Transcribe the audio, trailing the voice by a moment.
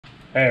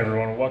Hey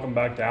everyone, welcome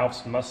back to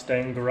Alf's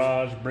Mustang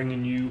Garage,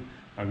 bringing you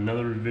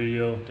another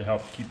video to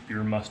help keep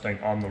your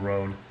Mustang on the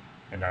road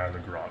and out of the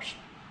garage.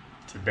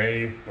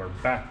 Today we're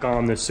back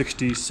on the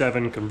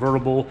 67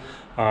 convertible.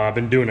 I've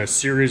been doing a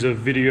series of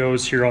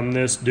videos here on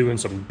this, doing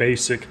some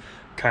basic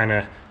kind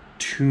of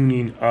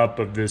tuning up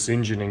of this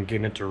engine and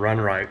getting it to run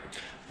right.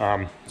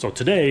 So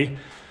today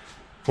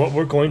what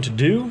we're going to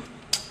do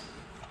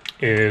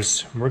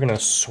is we're going to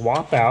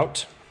swap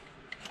out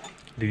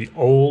the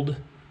old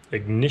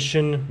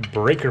ignition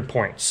breaker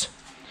points.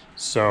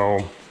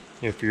 So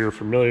if you're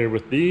familiar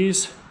with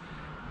these,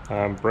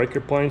 breaker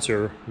points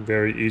are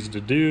very easy to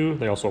do.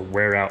 They also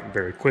wear out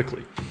very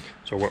quickly.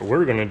 So what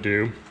we're going to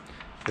do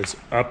is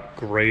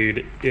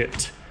upgrade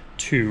it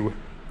to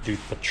the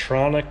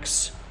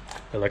Pertronix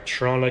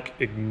electronic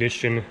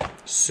ignition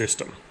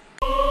system.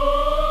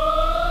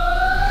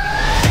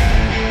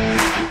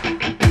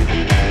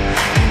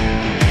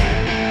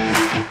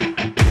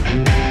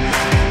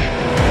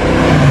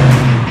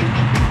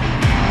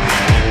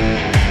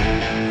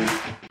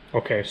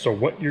 Okay, so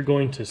what you're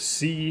going to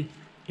see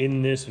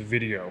in this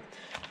video,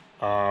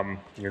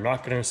 you're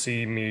not going to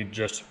see me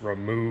just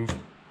remove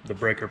the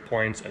breaker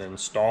points and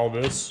install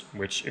this,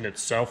 which in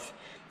itself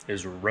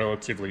is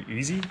relatively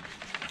easy.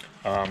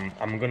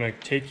 I'm going to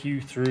take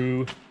you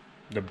through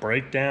the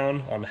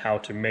breakdown on how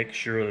to make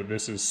sure that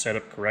this is set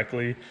up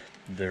correctly.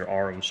 There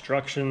are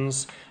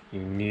instructions.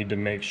 You need to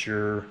make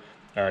sure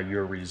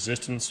your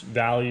resistance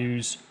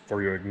values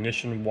for your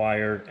ignition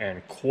wire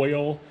and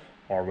coil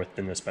are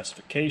within the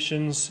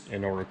specifications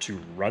in order to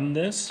run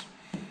this.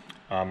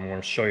 I'm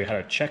going to show you how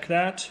to check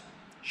that,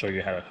 show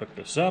you how to hook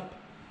this up,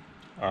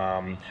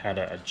 how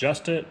to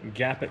adjust it,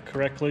 gap it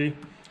correctly.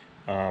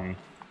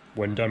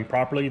 When done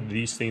properly,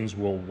 these things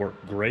will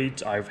work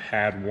great. I've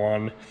had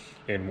one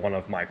in one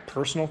of my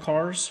personal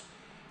cars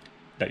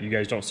that you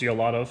guys don't see a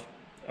lot of,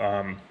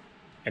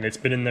 and it's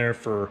been in there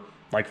for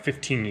like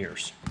 15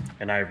 years,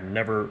 and I've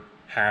never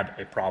had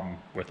a problem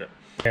with it.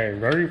 Okay,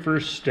 very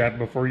first step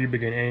before you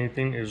begin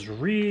anything is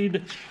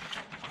read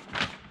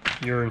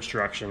your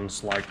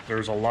instructions. Like,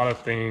 there's a lot of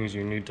things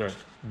you need to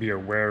be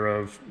aware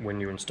of when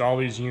you install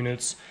these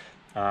units.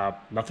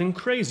 Nothing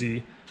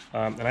crazy,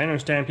 and I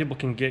understand people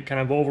can get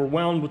kind of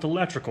overwhelmed with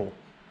electrical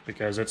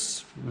because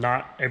it's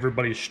not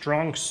everybody's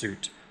strong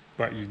suit,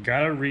 but you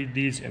gotta read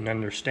these and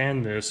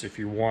understand this if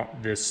you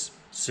want this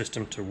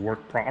system to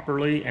work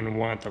properly and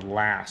want it to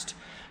last.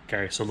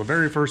 Okay, so the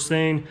very first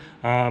thing,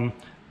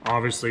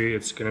 obviously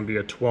it's going to be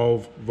a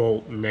 12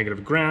 volt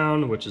negative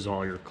ground, which is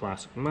all your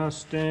classic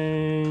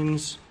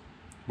Mustangs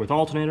with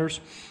alternators.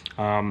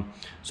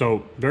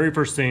 So very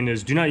first thing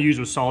is do not use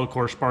with solid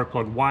core spark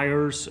plug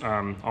wires.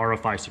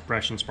 RFI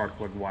suppression spark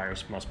plug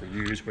wires must be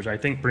used, which I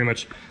think pretty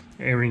much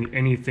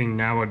anything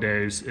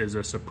nowadays is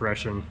a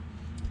suppression,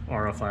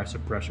 RFI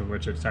suppression,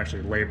 which it's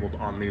actually labeled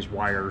on these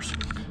wires.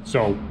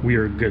 So we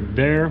are good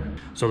there.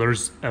 So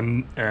there's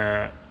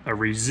a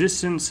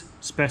resistance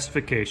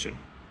specification,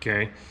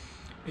 okay?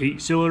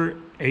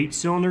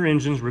 8-cylinder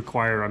engines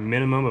require a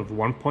minimum of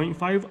 1.5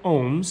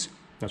 ohms.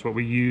 That's what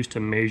we use to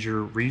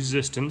measure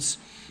resistance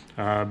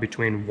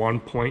between one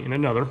point and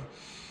another.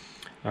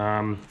 4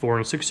 and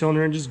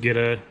 6-cylinder engines get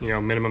a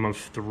minimum of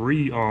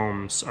 3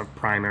 ohms of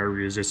primary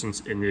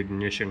resistance in the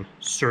ignition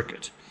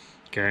circuit.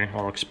 Okay,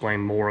 I'll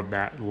explain more of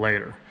that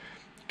later.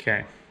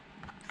 Okay,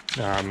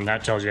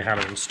 that tells you how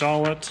to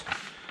install it.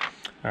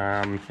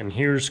 And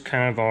here's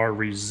kind of our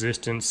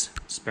resistance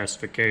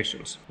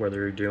specifications, whether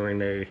you're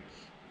doing a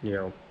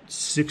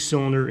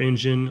 6-cylinder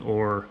engine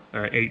or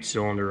an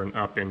 8-cylinder and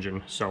up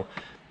engine. So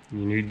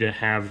you need to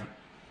have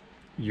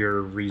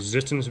your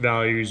resistance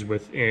values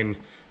within,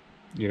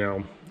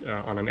 on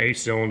an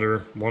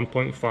 8-cylinder,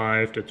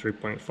 1.5 to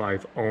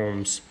 3.5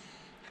 ohms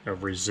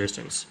of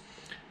resistance.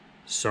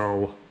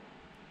 So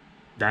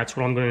that's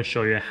what I'm going to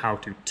show you how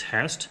to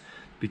test,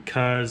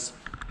 because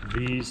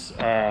these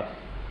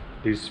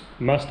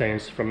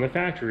Mustangs from the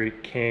factory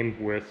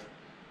came with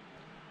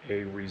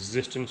a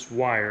resistance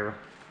wire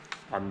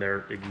on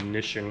their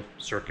ignition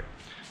circuit.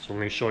 So let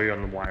me show you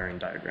on the wiring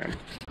diagram.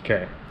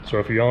 Okay, so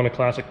if you own a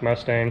classic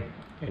Mustang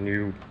and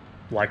you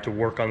like to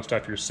work on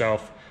stuff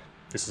yourself,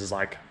 this is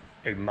like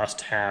a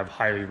must-have,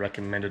 highly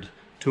recommended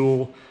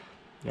tool.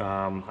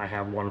 I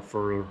have one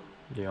for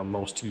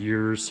most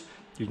years.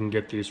 You can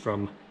get these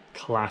from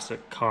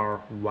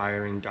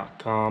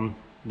classiccarwiring.com.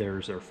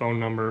 There's their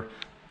phone number.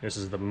 This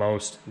is the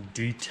most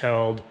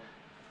detailed,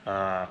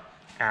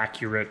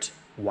 accurate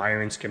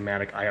wiring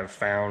schematic I have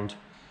found,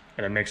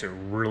 and it makes it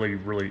really,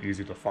 really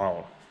easy to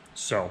follow.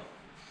 So,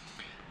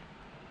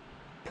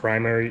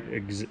 primary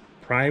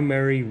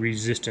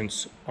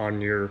resistance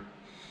on your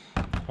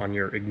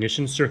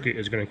ignition circuit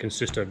is going to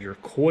consist of your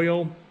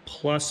coil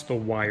plus the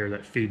wire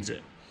that feeds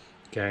it.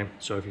 Okay,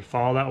 so if you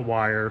follow that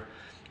wire,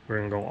 we're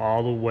going to go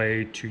all the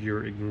way to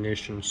your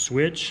ignition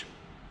switch,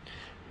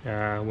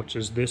 which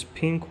is this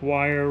pink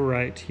wire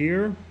right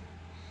here.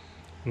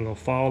 I'm going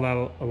to follow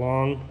that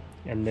along,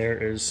 and there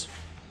is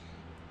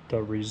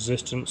the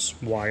resistance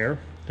wire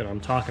that I'm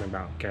talking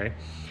about. Okay,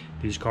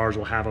 these cars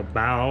will have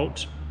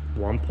about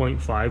 1.5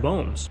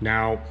 ohms.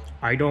 Now,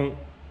 I don't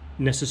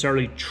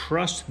necessarily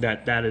trust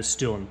that that is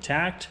still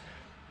intact.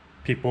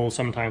 People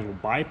sometimes will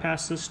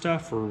bypass this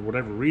stuff for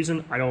whatever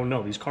reason. I don't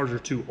know. These cars are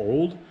too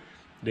old.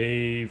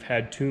 They've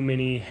had too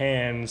many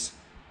hands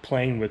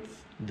playing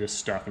with this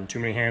stuff and too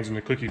many hands in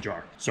the cookie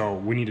jar. So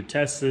we need to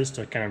test this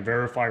to kind of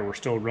verify we're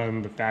still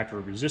running the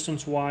factory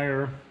resistance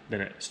wire,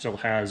 that it still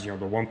has, you know,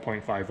 the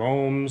 1.5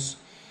 ohms,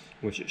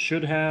 which it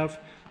should have,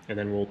 and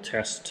then we'll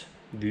test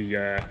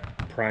the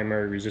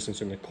primary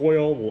resistance in the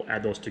coil. We'll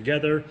add those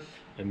together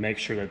and make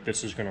sure that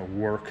this is going to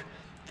work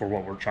for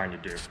what we're trying to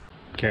do.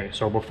 Okay,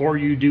 so before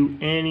you do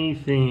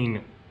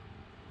anything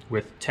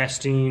with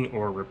testing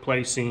or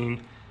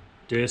replacing,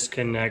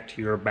 disconnect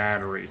your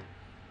battery.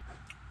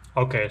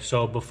 Okay,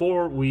 so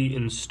before we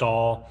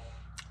install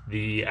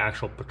the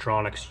actual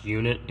Pertronix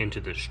unit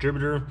into the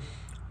distributor,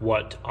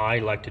 what I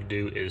like to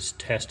do is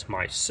test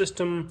my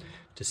system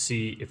to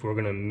see if we're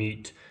going to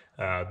meet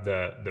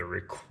the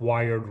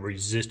required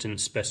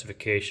resistance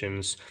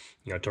specifications,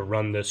 you know, to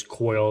run this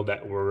coil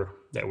that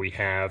we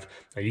have.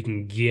 Now, you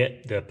can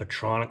get the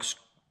Pertronix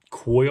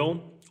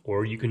coil,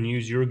 or you can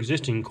use your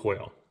existing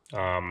coil.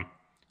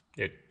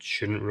 It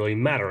shouldn't really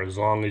matter as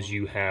long as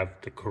you have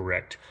the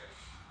correct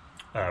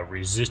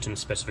resistance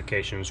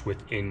specifications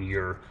within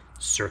your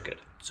circuit.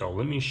 So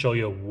let me show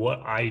you what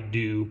I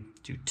do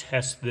to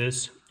test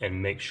this and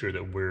make sure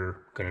that we're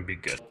going to be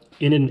good.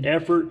 In an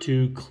effort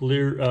to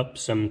clear up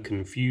some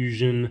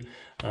confusion,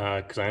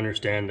 because I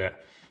understand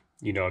that,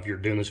 you know, if you're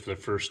doing this for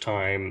the first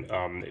time,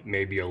 it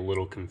may be a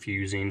little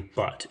confusing,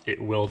 but it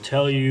will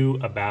tell you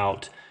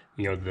about,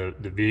 you know,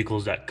 the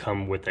vehicles that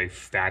come with a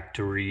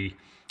factory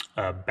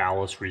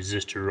ballast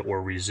resistor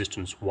or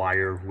resistance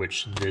wire,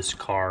 which this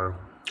car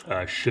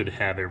should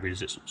have a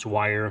resistance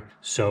wire.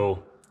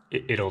 So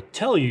it'll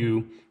tell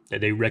you that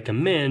they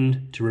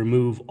recommend to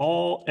remove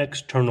all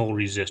external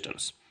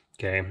resistance,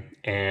 okay?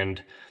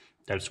 And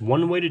that's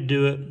one way to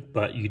do it,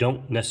 but you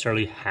don't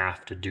necessarily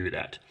have to do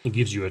that. It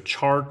gives you a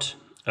chart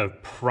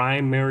of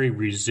primary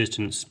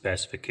resistance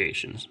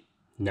specifications.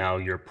 Now,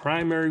 your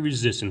primary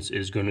resistance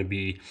is going to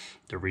be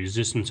the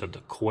resistance of the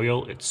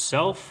coil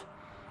itself,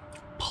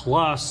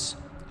 plus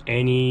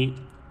any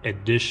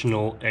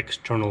additional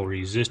external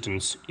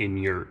resistance in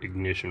your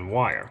ignition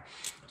wire.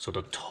 So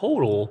the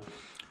total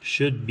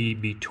should be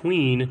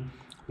between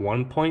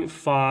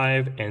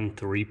 1.5 and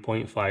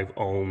 3.5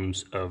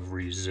 ohms of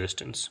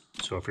resistance.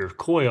 So if your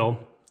coil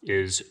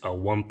is a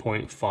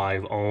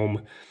 1.5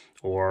 ohm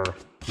or,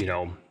 you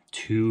know,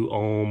 2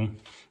 ohm,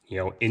 you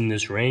know, in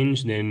this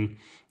range, then,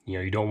 you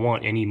know, you don't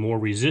want any more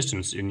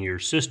resistance in your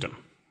system,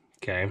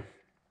 okay?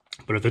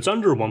 But if it's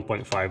under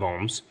 1.5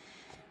 ohms,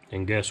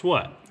 then guess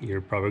what?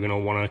 You're probably going to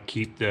want to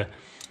keep the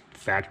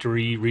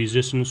factory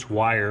resistance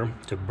wire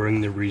to bring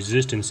the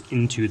resistance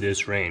into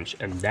this range.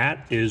 And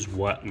that is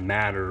what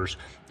matters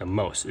the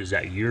most, is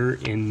that you're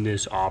in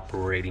this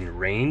operating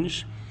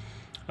range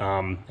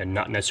and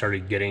not necessarily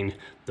getting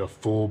the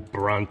full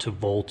brunt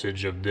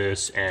voltage of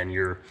this, and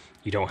you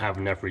don't have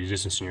enough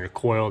resistance in your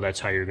coil. That's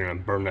how you're going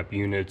to burn up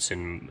units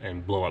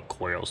and blow up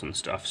coils and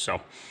stuff.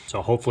 So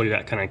hopefully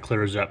that kind of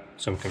clears up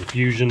some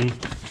confusion.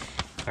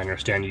 I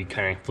understand you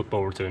kind of flip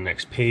over to the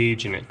next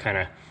page and it kind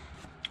of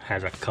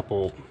has a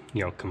couple,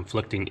 you know,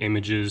 conflicting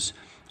images,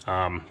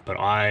 but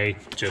I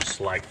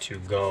just like to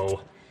go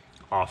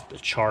off the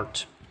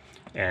chart,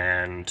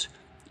 and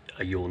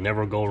you'll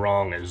never go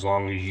wrong as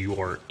long as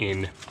you are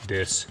in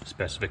this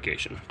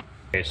specification.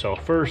 Okay, so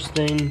first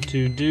thing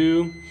to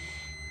do,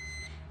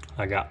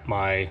 I got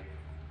my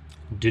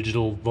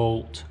digital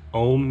volt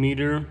ohm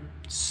meter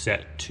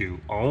set to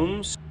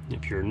ohms.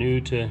 If you're new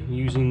to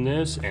using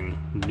this and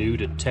new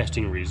to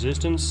testing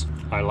resistance,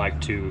 I like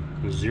to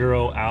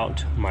zero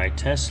out my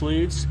test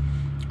leads,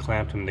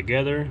 clamp them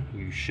together.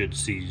 You should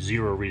see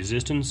 0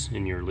 resistance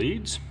in your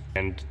leads,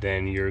 and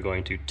then you're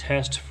going to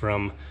test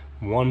from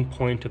one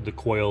point of the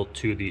coil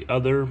to the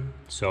other,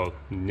 so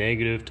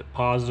negative to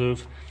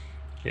positive.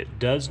 It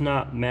does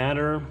not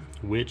matter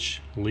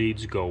which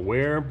leads go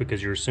where,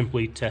 because you're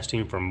simply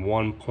testing from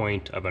one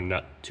point of a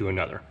nut to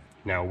another.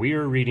 Now we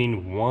are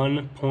reading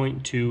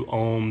 1.2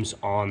 ohms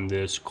on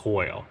this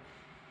coil,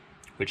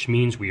 which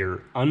means we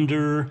are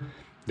under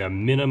the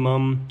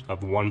minimum of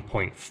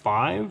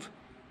 1.5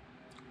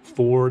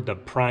 for the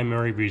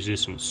primary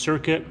resistance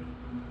circuit.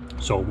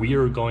 So we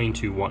are going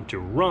to want to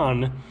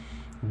run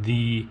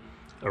the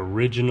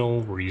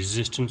original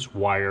resistance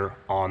wire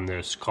on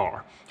this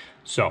car.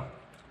 So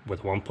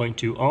with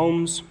 1.2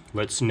 ohms,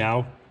 let's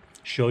now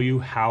show you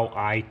how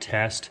I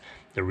test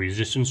the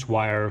resistance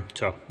wire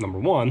to, number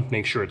one,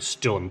 make sure it's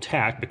still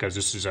intact, because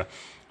this is a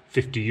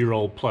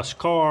 50-year-old plus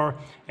car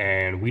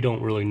and we don't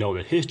really know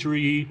the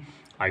history.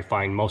 I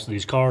find most of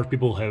these cars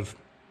people have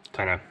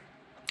kind of,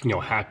 you know,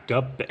 hacked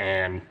up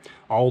and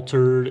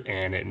altered,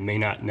 and it may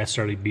not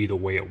necessarily be the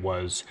way it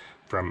was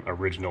from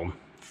original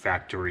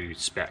factory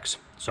specs.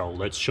 So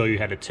let's show you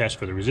how to test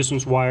for the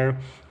resistance wire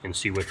and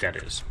see what that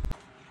is.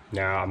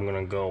 Now I'm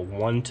going to go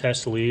one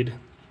test lead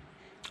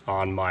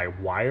on my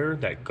wire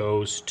that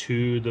goes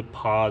to the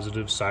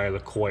positive side of the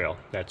coil.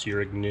 That's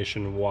your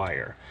ignition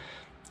wire.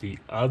 The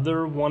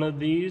other one of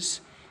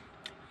these,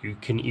 you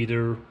can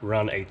either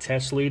run a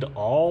test lead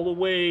all the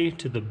way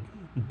to the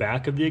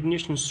back of the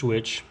ignition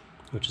switch,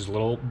 which is a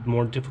little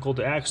more difficult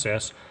to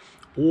access,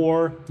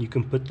 or you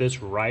can put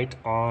this right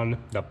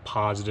on the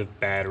positive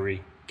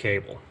battery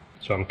cable.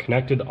 So I'm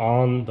connected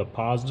on the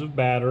positive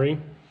battery.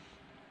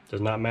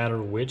 Does not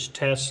matter which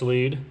test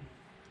lead.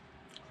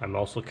 I'm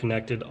also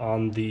connected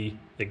on the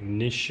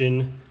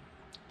ignition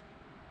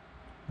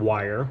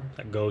wire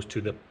that goes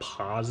to the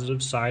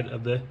positive side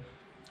of the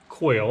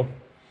coil.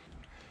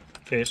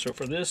 Okay, so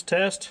for this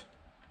test,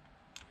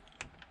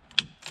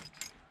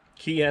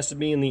 key has to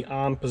be in the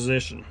on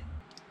position.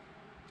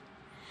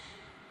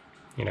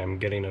 And I'm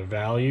getting a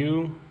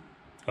value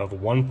of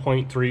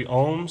 1.3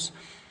 ohms.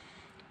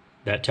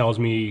 That tells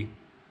me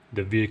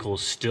the vehicle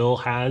still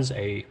has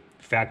a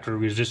factory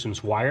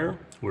resistance wire.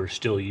 We're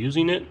still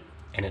using it,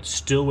 and it's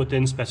still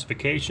within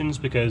specifications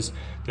because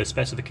the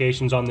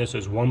specifications on this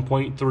is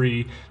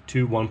 1.3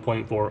 to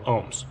 1.4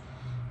 ohms.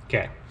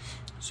 Okay,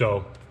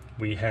 so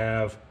we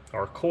have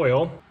our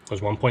coil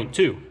was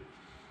 1.2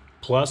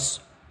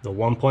 plus the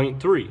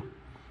 1.3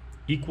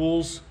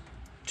 equals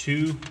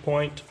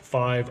 2.5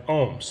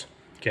 ohms.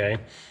 Okay,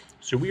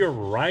 so we are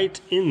right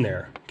in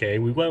there. Okay,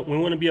 we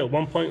want to be at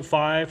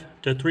 1.5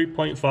 to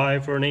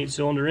 3.5 for an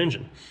 8-cylinder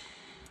engine.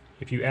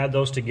 If you add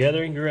those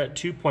together, you're at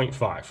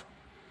 2.5.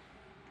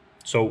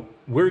 So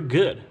we're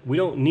good. We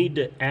don't need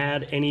to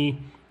add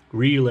any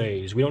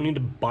relays. We don't need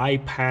to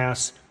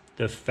bypass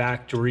the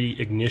factory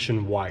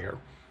ignition wire.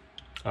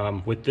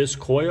 With this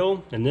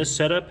coil and this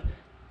setup,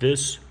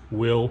 this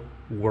will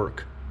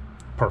work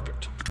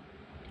perfect.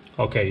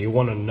 Okay, you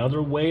want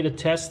another way to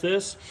test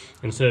this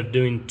instead of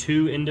doing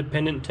 2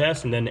 independent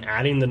tests and then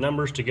adding the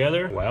numbers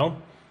together? Well,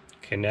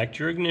 connect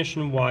your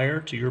ignition wire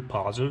to your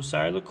positive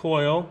side of the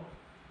coil,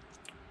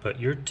 put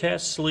your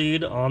test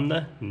lead on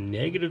the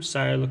negative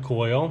side of the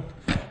coil,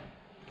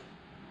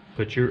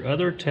 put your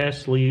other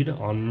test lead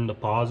on the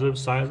positive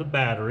side of the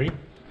battery,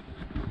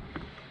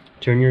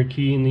 turn your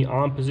key in the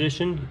on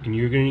position, and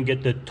you're going to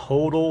get the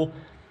total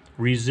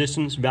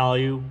resistance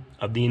value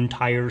of the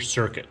entire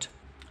circuit.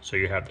 So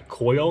you have the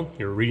coil,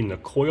 you're reading the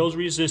coil's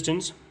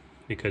resistance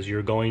because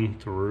you're going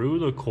through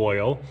the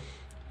coil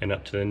and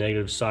up to the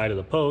negative side of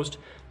the post.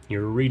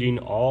 You're reading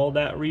all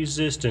that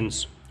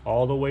resistance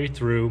all the way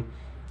through,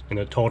 and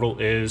the total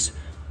is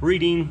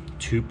reading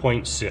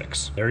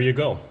 2.6. There you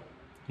go.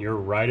 You're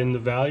right in the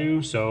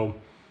value, so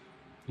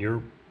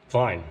you're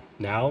fine.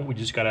 Now we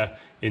just gotta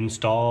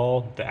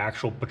install the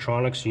actual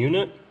Pertronix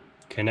unit,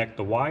 connect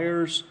the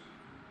wires,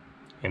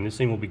 and this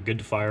thing will be good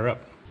to fire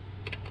up.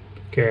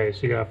 Okay,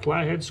 so you got a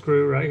flathead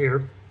screw right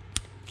here.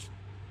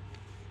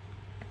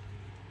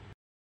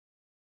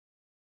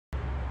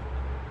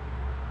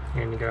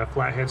 And you got a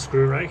flathead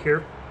screw right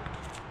here.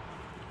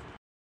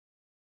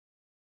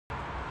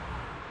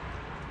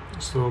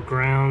 This little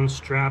ground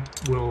strap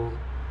will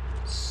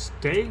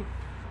stay.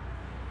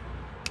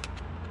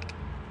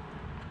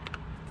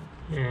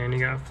 And you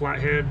got a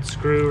flathead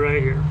screw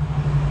right here.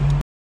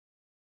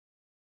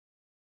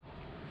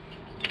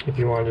 If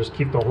you want to just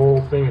keep the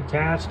whole thing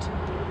attached,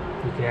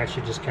 you can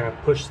actually just kind of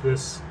push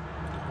this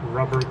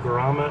rubber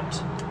grommet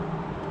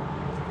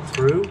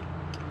through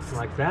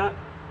like that.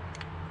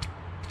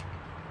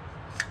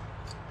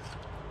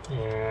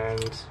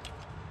 And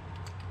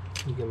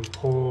you can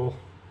pull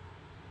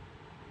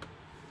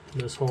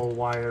this whole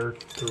wire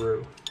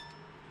through.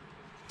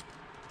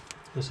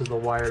 This is the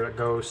wire that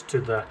goes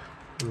to the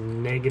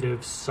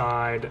negative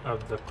side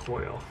of the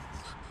coil.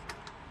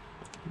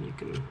 You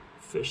can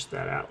fish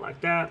that out like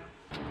that.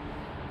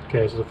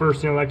 Okay, so the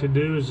first thing I like to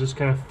do is just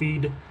kind of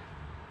feed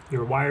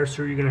your wires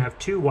through. You're going to have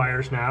 2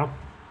 wires now.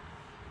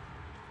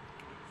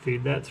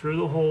 Feed that through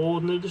the hole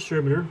in the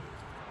distributor.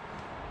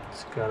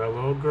 It's got a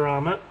little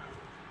grommet.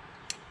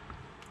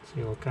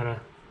 So you'll kind of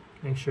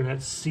make sure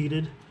that's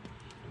seated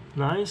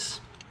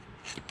nice,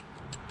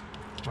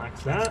 like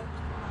that.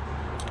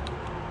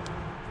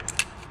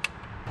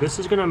 This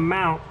is going to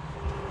mount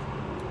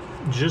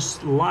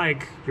just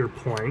like your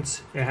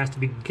points. It has to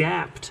be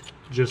gapped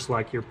just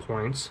like your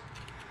points.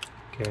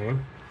 Okay.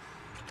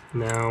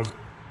 Now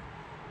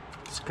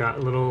it's got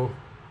little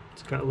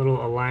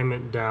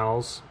alignment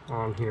dowels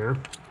on here.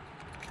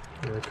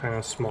 They're kind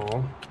of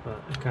small,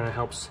 but it kind of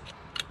helps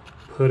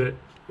put it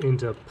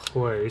into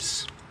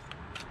place.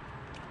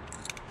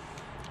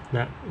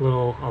 That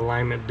little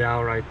alignment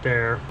dowel right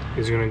there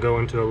is going to go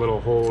into a little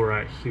hole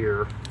right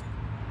here.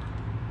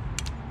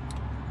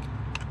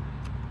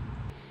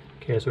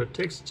 Okay, so it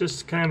takes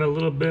just kind of a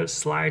little bit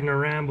sliding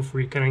around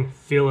before you kind of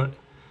feel it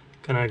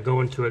kind of go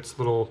into its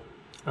little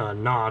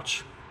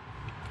notch.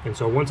 And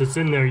so once it's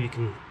in there, you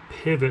can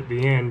pivot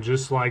the end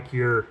just like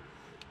your,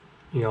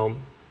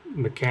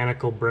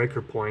 mechanical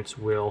breaker points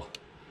will.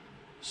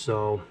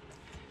 So,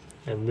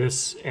 and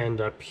this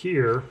end up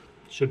here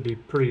should be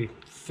pretty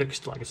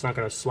fixed, like it's not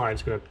going to slide,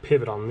 it's going to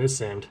pivot on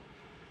this end.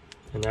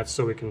 And that's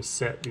so we can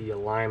set the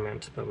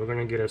alignment. But we're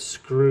going to get a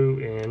screw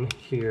in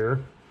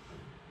here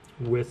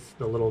with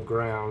the little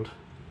ground.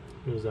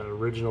 There's that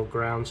original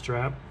ground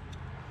strap.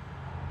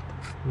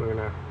 We're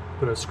gonna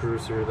put a screw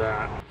through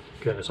that.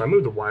 Okay, so I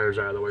moved the wires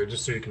out of the way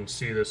just so you can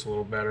see this a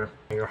little better.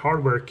 Your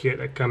hardware kit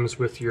that comes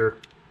with your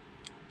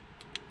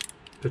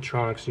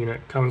Pertronix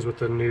unit comes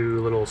with a new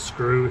little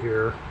screw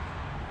here.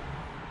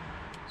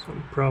 So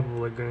I'm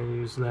probably gonna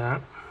use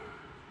that.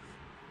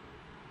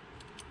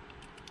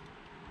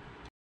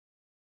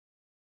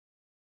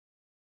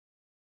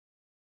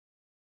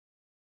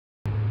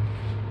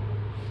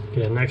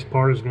 Okay, the next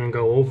part is going to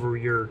go over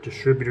your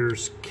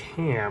distributor's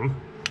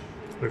cam,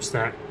 which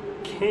that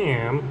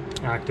cam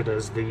acted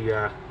as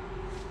the,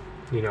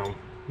 you know,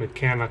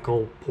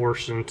 mechanical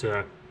portion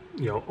to,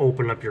 you know,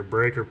 open up your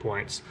breaker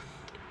points.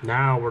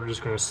 Now we're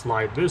just going to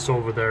slide this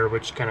over there,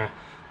 which kind of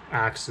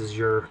acts as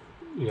your,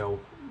 you know,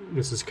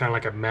 this is kind of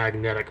like a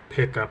magnetic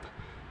pickup.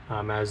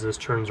 As this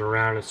turns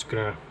around, it's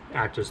going to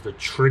act as the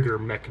trigger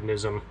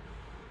mechanism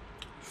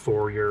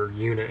for your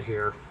unit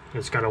here.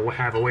 It's got to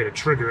have a way to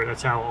trigger it.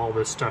 That's how all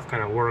this stuff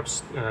kind of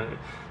works.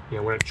 You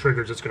know, when it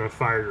triggers, it's going to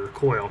fire your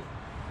coil.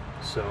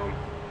 So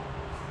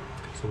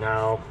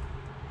now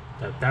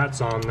that that's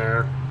on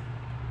there,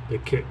 the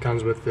kit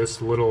comes with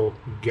this little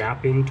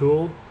gapping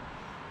tool,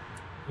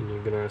 and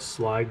you're going to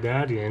slide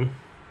that in.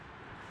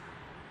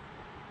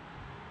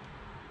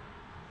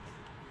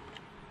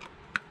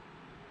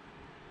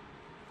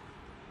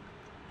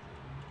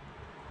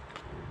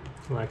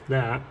 Like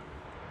that.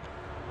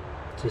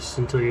 Just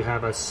until you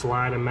have a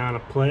slight amount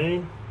of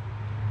play.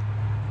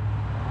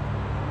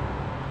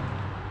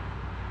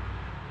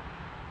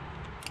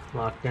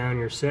 Lock down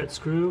your set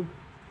screw.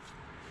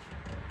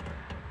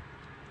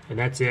 And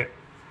that's it.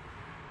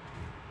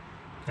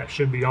 That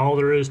should be all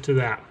there is to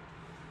that.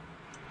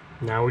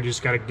 Now we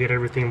just got to get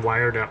everything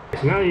wired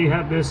up. Now you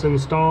have this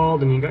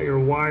installed and you got your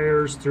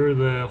wires through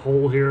the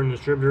hole here in the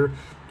distributor.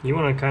 You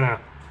want to kind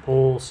of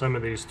pull some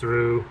of these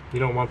through. You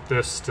don't want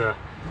this to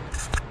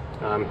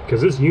because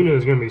this unit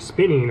is going to be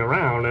spinning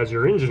around as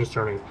your engine's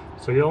turning.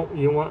 So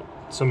you want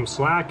some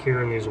slack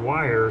here in these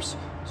wires,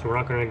 so we're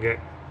not going to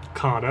get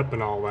caught up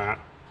in all that.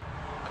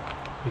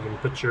 You can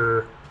put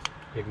your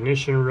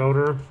ignition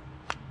rotor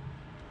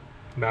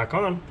back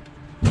on.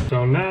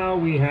 So now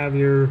we have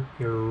your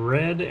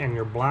red and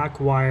your black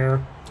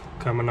wire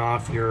coming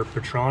off your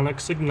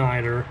Pertronix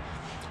igniter.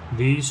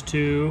 These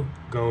two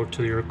go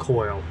to your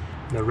coil.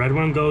 The red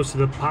one goes to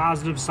the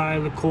positive side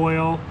of the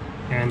coil,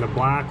 and the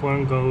black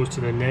one goes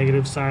to the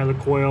negative side of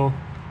the coil.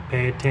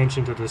 Pay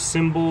attention to the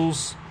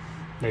symbols.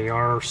 They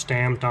are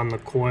stamped on the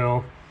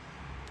coil.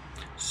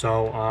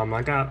 So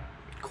I got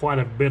quite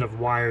a bit of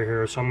wire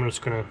here, so I'm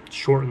just going to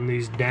shorten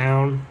these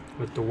down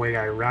with the way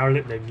I routed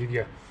it. They give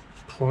you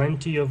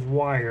plenty of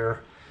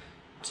wire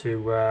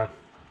to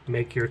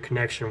make your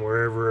connection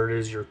wherever it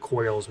is your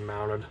coil is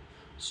mounted.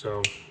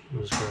 So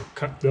I'm just going to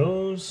cut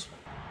those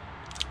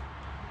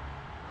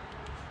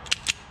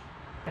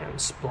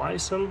and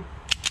splice them.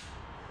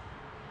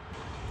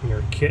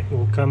 Your kit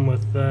will come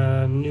with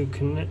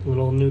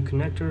little new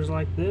connectors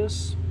like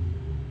this.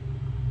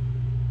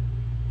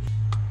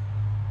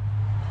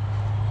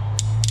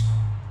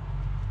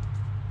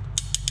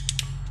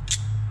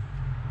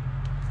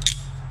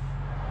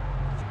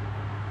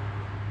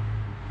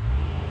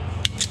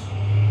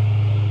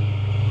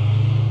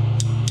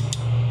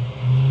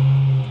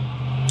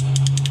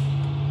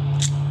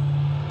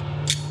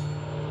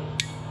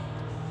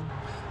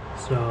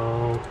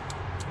 So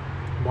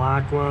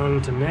black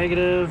one to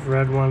negative,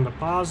 red one to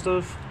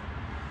positive.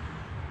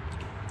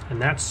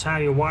 And that's how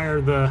you wire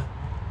the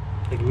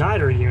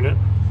igniter unit.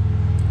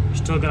 We're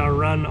still gonna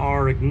run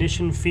our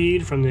ignition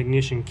feed from the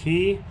ignition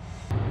key.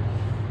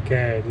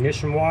 Okay,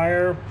 ignition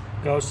wire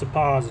goes to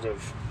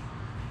positive.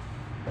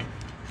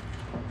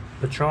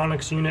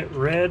 Pertronix unit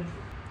red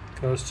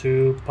goes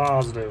to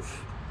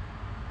positive.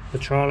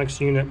 Pertronix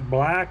unit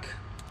black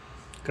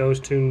goes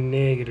to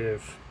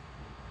negative.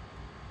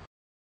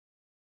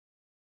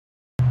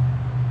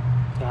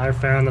 I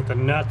found that the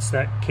nuts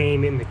that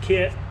came in the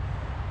kit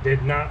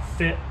did not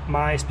fit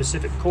my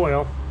specific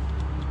coil,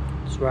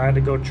 so I had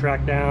to go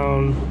track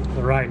down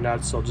the right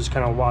nuts, so just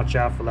kind of watch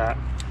out for that.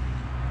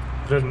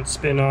 If it doesn't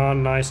spin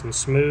on nice and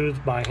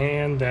smooth by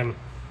hand, then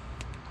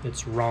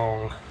it's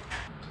wrong.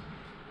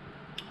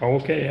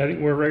 Okay, I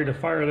think we're ready to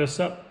fire this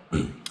up.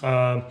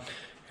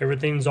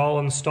 Everything's all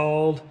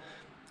installed.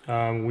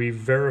 We've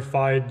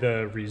verified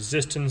the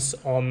resistance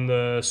on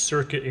the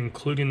circuit,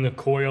 including the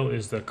coil,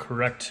 is the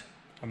correct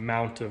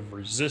amount of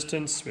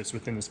resistance. It's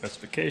within the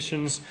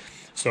specifications.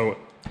 So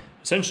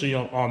essentially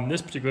on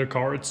this particular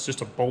car, it's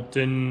just a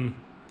bolt-in,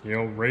 you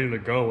know, ready to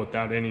go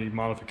without any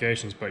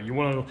modifications. But you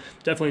want to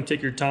definitely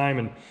take your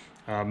time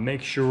and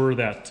make sure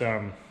that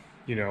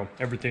you know,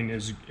 everything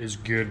is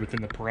good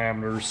within the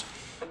parameters,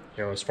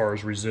 you know, as far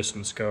as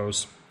resistance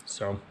goes.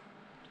 So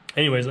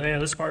anyways, yeah,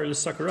 let's fire this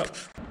sucker up.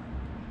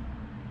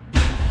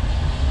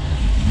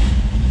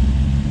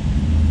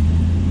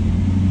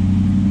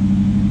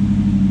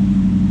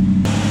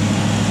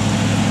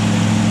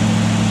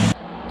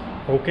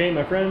 Okay,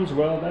 my friends,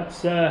 well,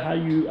 that's how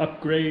you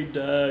upgrade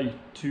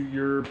to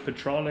your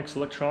Pertronix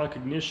electronic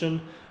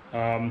ignition.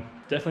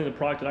 Definitely the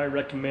product that I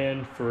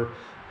recommend for,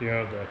 you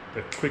know,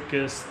 the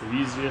quickest, the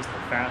easiest, the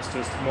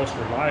fastest, most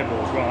reliable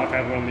as well. I've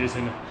had one of these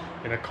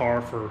in a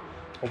car for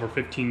over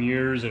 15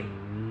 years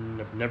and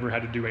I've never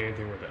had to do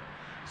anything with it.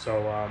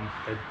 So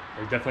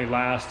they definitely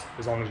last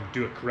as long as you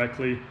do it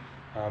correctly.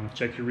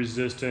 Check your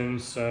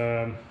resistance,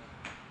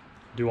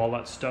 do all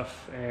that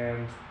stuff,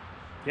 and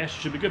yeah,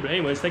 she should be good. But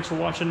anyways, thanks for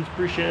watching.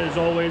 Appreciate it as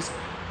always.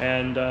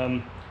 And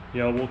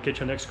you know, we'll catch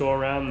you next go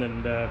around.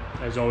 And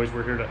as always,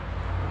 we're here to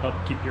help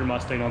keep your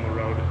Mustang on the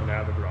road and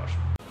out of the garage.